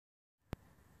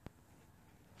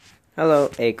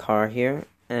Hello, A-Car here,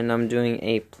 and I'm doing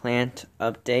a plant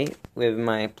update with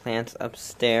my plants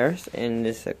upstairs in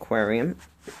this aquarium.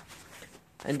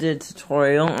 I did a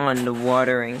tutorial on the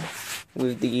watering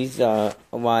with these a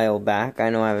while back.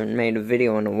 I know I haven't made a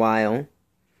video in a while.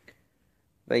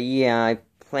 But yeah, I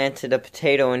planted a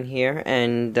potato in here,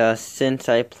 and since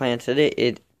I planted it,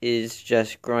 it is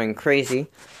just growing crazy.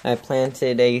 I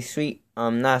planted a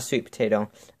not a sweet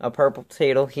potato, a purple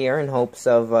potato here in hopes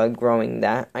of growing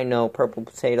that. I know purple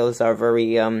potatoes are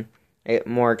very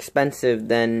more expensive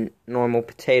than normal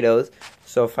potatoes,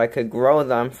 so if I could grow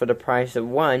them for the price of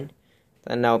one,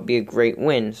 then that would be a great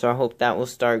win. So I hope that will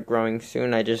start growing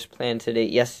soon. I just planted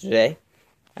it yesterday.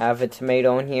 I have a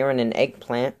tomato in here and an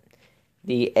eggplant.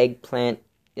 The eggplant,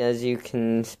 as you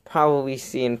can probably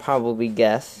see and probably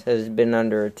guess, has been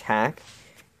under attack.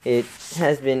 It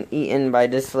has been eaten by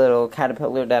this little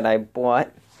caterpillar that I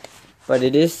bought, but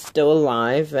it is still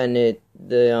alive, and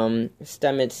the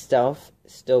stem itself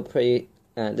still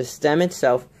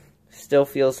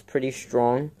feels pretty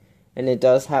strong, and it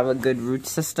does have a good root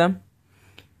system.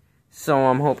 So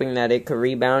I'm hoping that it could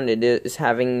rebound. It is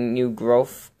having new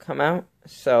growth come out,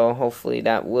 so hopefully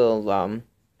that will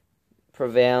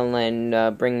prevail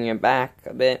and bring it back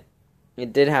a bit.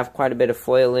 It did have quite a bit of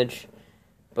foliage,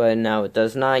 but now it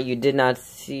does not. You did not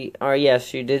see, or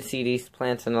yes, you did see these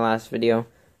plants in the last video.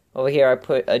 Over here I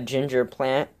put a ginger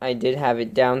plant. I did have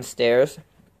it downstairs,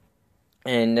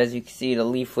 and as you can see, the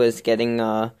leaf was getting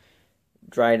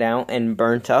dried out and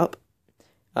burnt up.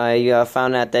 I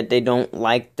found out that they don't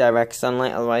like direct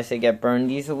sunlight, otherwise they get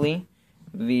burned easily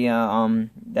via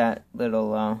that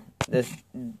little this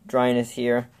dryness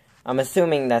here. I'm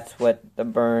assuming that's what the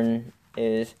burn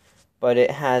is, but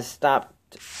it has stopped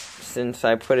since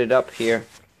I put it up here.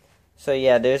 So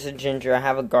yeah, there's a ginger. I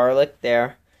have a garlic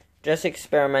there. Just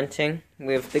experimenting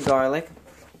with the garlic,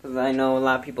 because I know a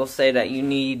lot of people say that you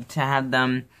need to have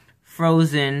them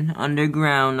frozen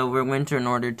underground over winter in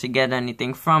order to get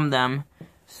anything from them.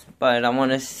 But I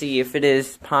want to see if it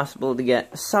is possible to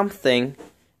get something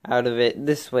out of it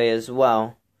this way as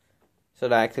well, so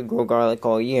that I could grow garlic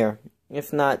all year.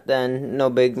 If not, then no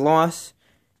big loss.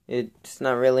 It's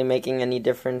not really making any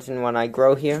difference in what I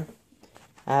grow here.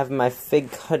 I have my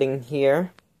fig cutting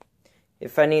here.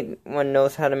 If anyone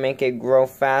knows how to make it grow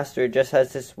faster, it just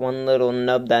has this one little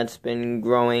nub that's been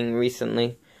growing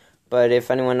recently. But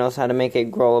if anyone knows how to make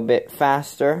it grow a bit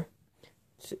faster,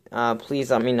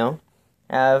 please let me know.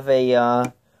 I have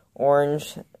a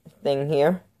orange thing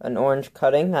here, an orange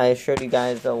cutting. I showed you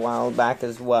guys a while back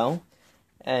as well.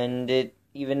 And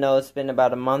even though it's been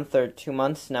about a month or 2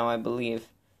 months now, I believe,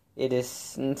 it is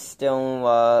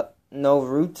still no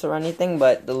roots or anything,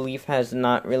 but the leaf has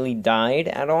not really died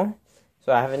at all.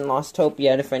 So I haven't lost hope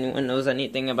yet, if anyone knows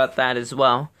anything about that as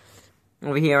well.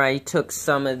 Over here I took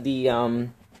some of the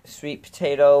sweet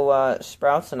potato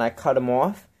sprouts and I cut them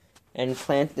off and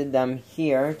planted them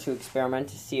here to experiment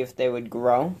to see if they would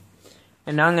grow.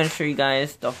 And now I'm going to show you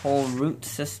guys the whole root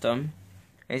system.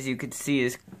 As you can see,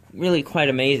 is really quite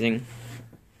amazing.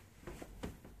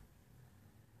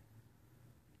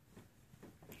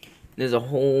 There's a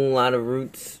whole lot of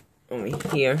roots over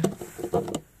here.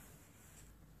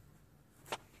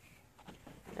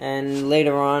 And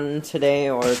later on today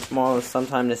or tomorrow,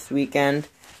 sometime this weekend,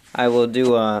 I will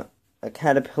do a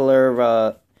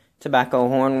caterpillar tobacco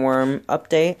hornworm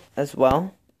update as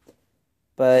well.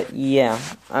 But yeah,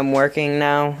 I'm working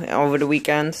now over the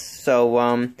weekends,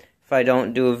 so if I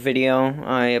don't do a video,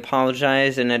 I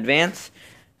apologize in advance.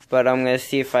 But I'm going to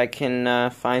see if I can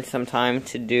find some time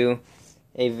to do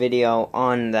a video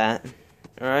on that.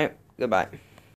 Alright, goodbye.